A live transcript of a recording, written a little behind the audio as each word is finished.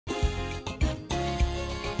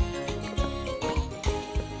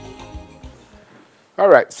All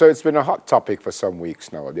right, so it's been a hot topic for some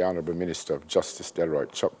weeks now. The Honourable Minister of Justice,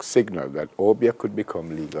 Delroy Chuck, signaled that Obeah could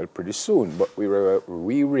become legal pretty soon, but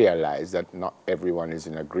we realize that not everyone is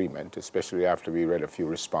in agreement, especially after we read a few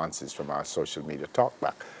responses from our social media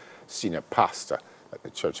talkback. Senior pastor at the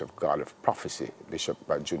Church of God of Prophecy, Bishop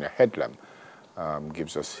Junior Headlam,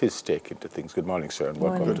 gives us his take into things. Good morning, sir, and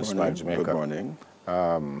welcome to Smile Jamaica. Good morning.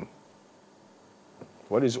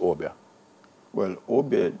 What is Obeah? Well,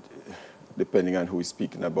 Obeah, depending on who is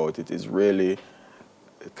speaking about it, is really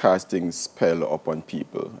casting spell upon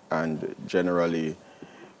people, and generally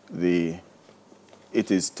it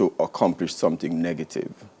is to accomplish something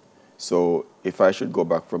negative. So if I should go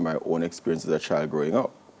back from my own experience as a child growing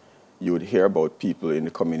up, you would hear about people in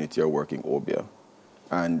the community are working Obeah,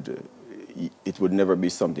 and it would never be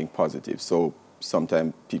something positive. So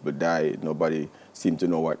sometimes people die, nobody seemed to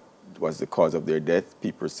know what was the cause of their death.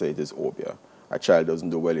 People say it is Obeah. A child doesn't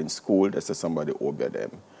do well in school, they say somebody Obeah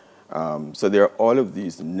them. So there are all of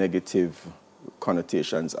these negative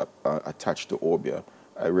connotations attached to Obeah.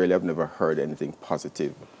 I really have never heard anything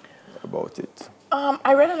positive about it.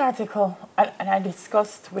 I read an article and I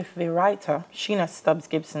discussed with the writer, Sheena Stubbs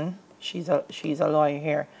Gibson, she's a lawyer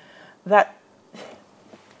here, that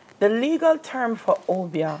the legal term for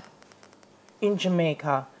Obeah in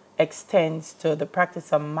Jamaica extends to the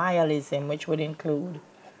practice of Mayalism, which would include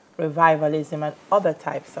revivalism and other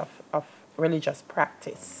types of religious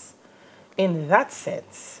practice. In that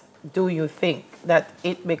sense, do you think that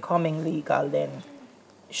it becoming legal then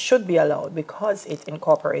should be allowed because it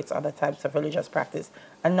incorporates other types of religious practice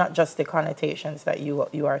and not just the connotations that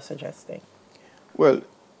you are suggesting? Well,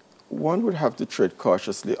 one would have to tread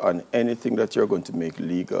cautiously on anything that you're going to make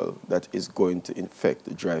legal that is going to, in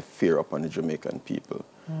fact, drive fear upon the Jamaican people.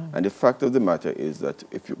 And the fact of the matter is that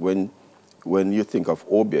when you think of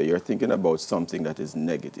Obeah, you're thinking about something that is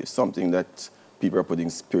negative, something that people are putting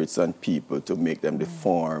spirits on people to make them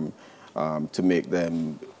deform, to make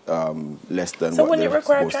them less than so what when they're you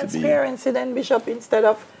require supposed to be. transparency, then, Bishop, instead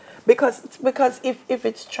of because if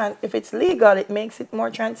it's legal, it makes it more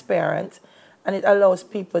transparent, and it allows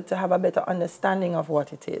people to have a better understanding of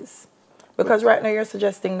what it is. Because right now you're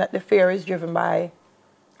suggesting that the fear is driven by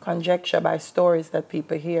conjecture, by stories that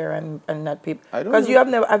people hear and that people. Because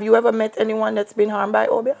have you ever met anyone that's been harmed by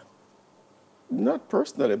Obeah? Not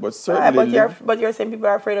personally, but certainly. But you're saying people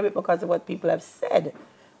are afraid of it because of what people have said.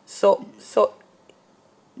 So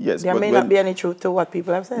yes, there may not be any truth to what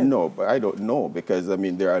people have said. No, but I don't know, because I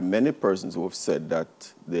mean there are many persons who have said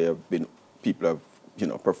that people have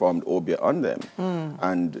performed Obeah on them,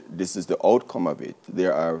 and this is the outcome of it.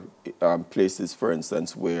 There are places, for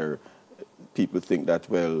instance, where people think that,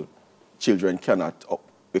 well, children cannot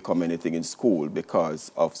become anything in school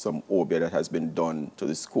because of some Obeah that has been done to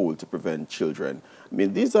the school to prevent children. I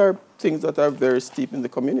mean, these are things that are very steep in the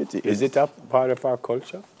community. Is it a part of our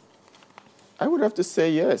culture? I would have to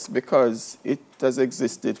say yes, because it has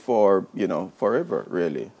existed for, forever,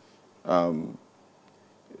 really.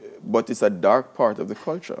 But it's a dark part of the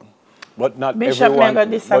culture. But not Bishop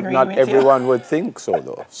everyone would think so,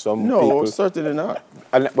 though. No, people, certainly not.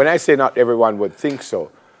 And when I say not everyone would think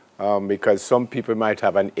so, because some people might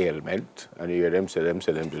have an ailment, and you hear them say them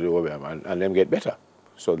to do Obeah, and them get better.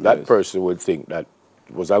 So that person would think that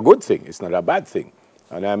was a good thing. It's not a bad thing.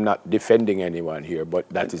 And I'm not defending anyone here, but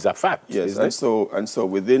that is a fact. Yes, and so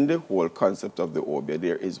within the whole concept of the Obeah,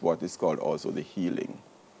 there is what is called also the healing.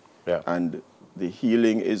 Yeah. And the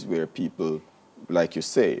healing is where people, like you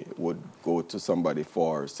say, would go to somebody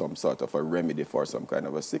for some sort of a remedy for some kind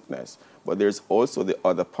of a sickness. But there's also the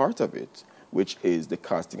other part of it, which is the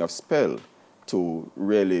casting of spell to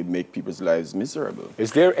really make people's lives miserable.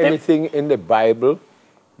 Is there anything in the Bible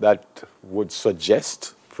that would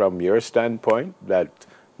suggest, from your standpoint, that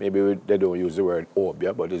maybe they don't use the word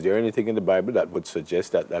Obeah, but is there anything in the Bible that would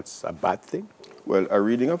suggest that that's a bad thing? Well, a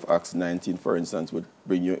reading of Acts 19, for instance, would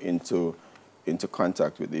bring you into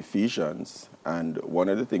contact with the Ephesians, and one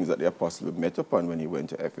of the things that the apostle met upon when he went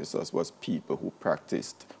to Ephesus was people who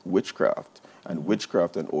practiced witchcraft, and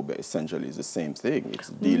witchcraft and Obeah essentially is the same thing. It's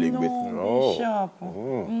dealing with Bishop.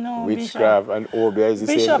 No, witchcraft and Obeah is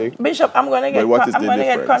the same thing. Bishop, I'm going to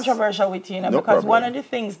get controversial with you, because problem. One of the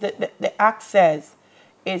things that the Act says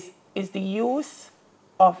is the use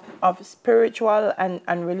of spiritual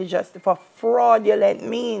and religious for fraudulent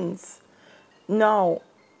means. Now,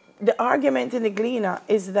 the argument in the Gleaner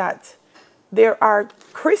is that there are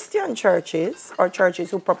Christian churches, or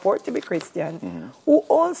churches who purport to be Christian, who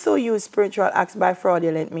also use spiritual acts by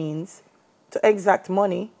fraudulent means to exact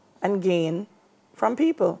money and gain from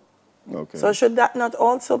people. Okay. So should that not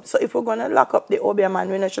also, so if we're going to lock up the Obeah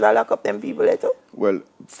man, should I lock up them people there too? Well,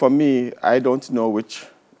 for me, I don't know which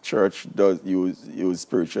church does use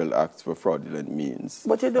spiritual acts for fraudulent means.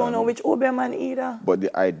 But you don't know which Obeah man either. But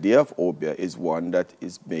the idea of Obeah is one that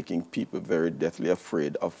is making people very deathly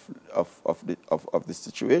afraid of the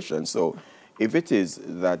situation. So if it is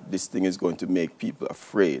that this thing is going to make people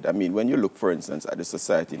afraid, I mean, when you look, for instance, at the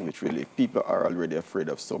society in which we live, people are already afraid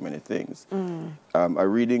of so many things. A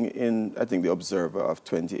reading in, I think, the Observer of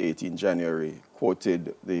 2018, January,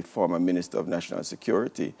 quoted the former Minister of National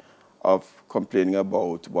Security of complaining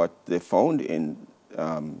about what they found in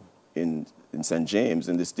St. James,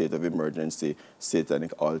 in the state of emergency,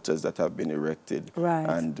 satanic altars that have been erected. Right.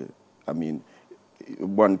 And, I mean,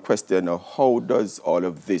 one question of how does all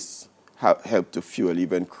of this help to fuel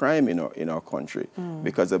even crime in our country?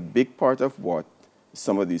 Because a big part of what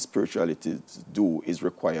some of these spiritualities do is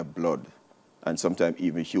require blood, and sometimes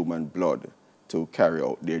even human blood, to carry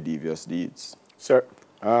out their devious deeds. Sir,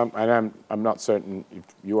 and I'm not certain if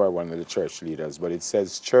you are one of the church leaders, but it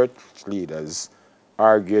says church leaders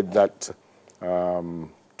argued that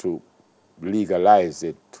to legalize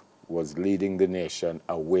it was leading the nation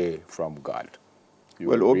away from God.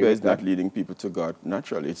 Well, Obeah is not leading people to God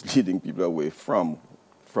naturally. It's leading people away from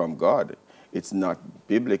God. It's not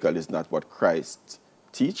biblical. It's not what Christ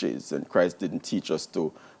teaches. And Christ didn't teach us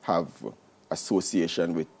to have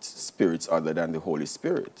association with spirits other than the Holy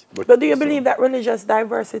Spirit. But do you believe that religious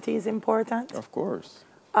diversity is important? Of course.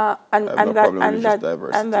 And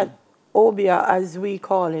that Obeah, as we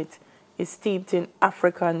call it, is steeped in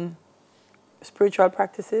African spiritual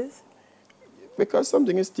practices? Because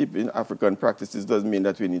something is steeped in African practices doesn't mean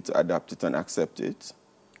that we need to adapt it and accept it.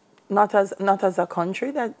 Not as a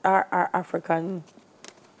country that are African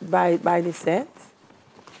by descent?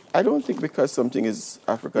 I don't think because something is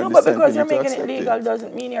African descent, but because you're making it legal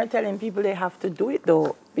doesn't mean you're telling people they have to do it,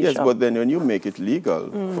 though, Bishop. Yes, but then when you make it legal,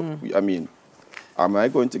 I mean, am I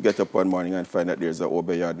going to get up one morning and find that there's an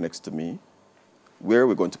Obeah yard next to me? Where are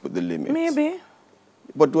we going to put the limits? Maybe.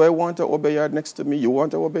 But do I want an Obeah yard next to me? You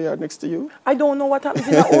want an Obeah yard next to you? I don't know what happens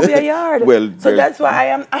in an Obeah yard. Well, so that's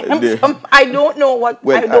why I don't know what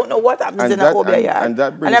happens in an Obeah yard.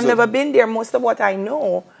 And I've never been there. Most of what I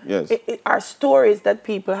know are stories that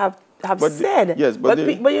people have said. Yes, but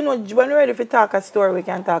you know, when we're ready to talk a story, we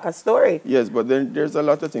can talk a story. Yes, but then there's a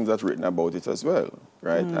lot of things that's written about it as well,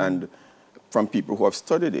 right? And from people who have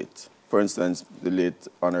studied it. For instance, the late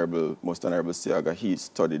Most Honorable Siaga, he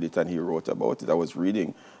studied it and he wrote about it. I was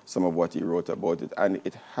reading some of what he wrote about it, and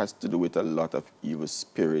it has to do with a lot of evil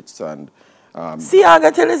spirits and...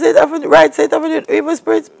 Siaga, tell us the right side of the evil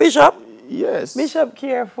spirits, Bishop? Yes. Bishop,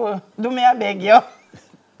 careful. Do me a beg you.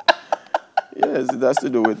 Yes, it has to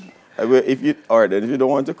do with... If you don't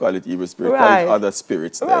want to call it evil spirit, call it other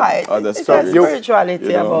spirits. Then. Right. Other spirits.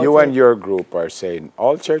 Spirituality about you and your group are saying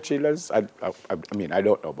all church leaders, I mean, I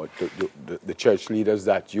don't know, but the church leaders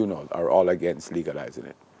that you know are all against legalizing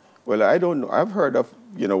it. Well, I don't know. I've heard of,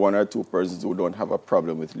 one or two persons who don't have a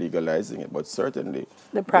problem with legalizing it, but certainly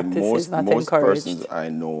the practice is not most encouraged. Persons I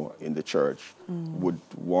know in the church would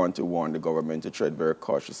want to warn the government to tread very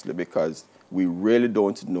cautiously, because we really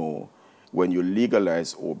don't know when you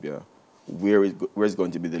legalize Obeah, where is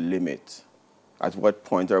going to be the limit? At what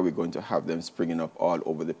point are we going to have them springing up all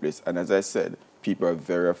over the place? And as I said, people are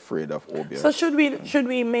very afraid of Obeah. So should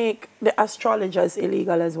we make the astrologers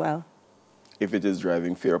illegal as well? If it is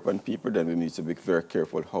driving fear upon people, then we need to be very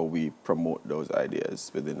careful how we promote those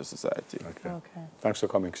ideas within the society. Okay. Thanks for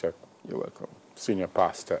coming, sir. You're welcome. Senior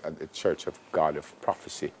pastor at the Church of God of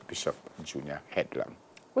Prophecy, Bishop Junior Headlam.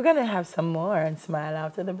 We're going to have some more and smile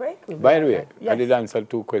after the break. By the way, I did answer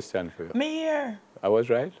 2 questions for you. Me here. I was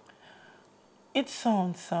right? It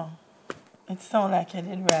sounds so. It sounds like you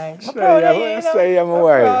did right. That's why I'm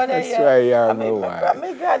aware. That's why I'm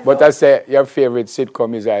aware. But I say your favorite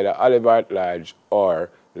sitcom is either Oliver at Large or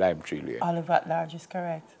Lime Tree Lane. Oliver at Large is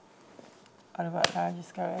correct. Oliver at Large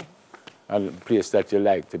is correct. And the place that you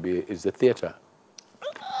like to be is the theater.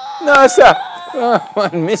 No, sir. Oh,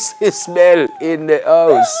 Mrs. Bell in the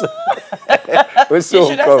house. You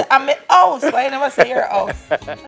should have said, I'm in house. Why you never say your house?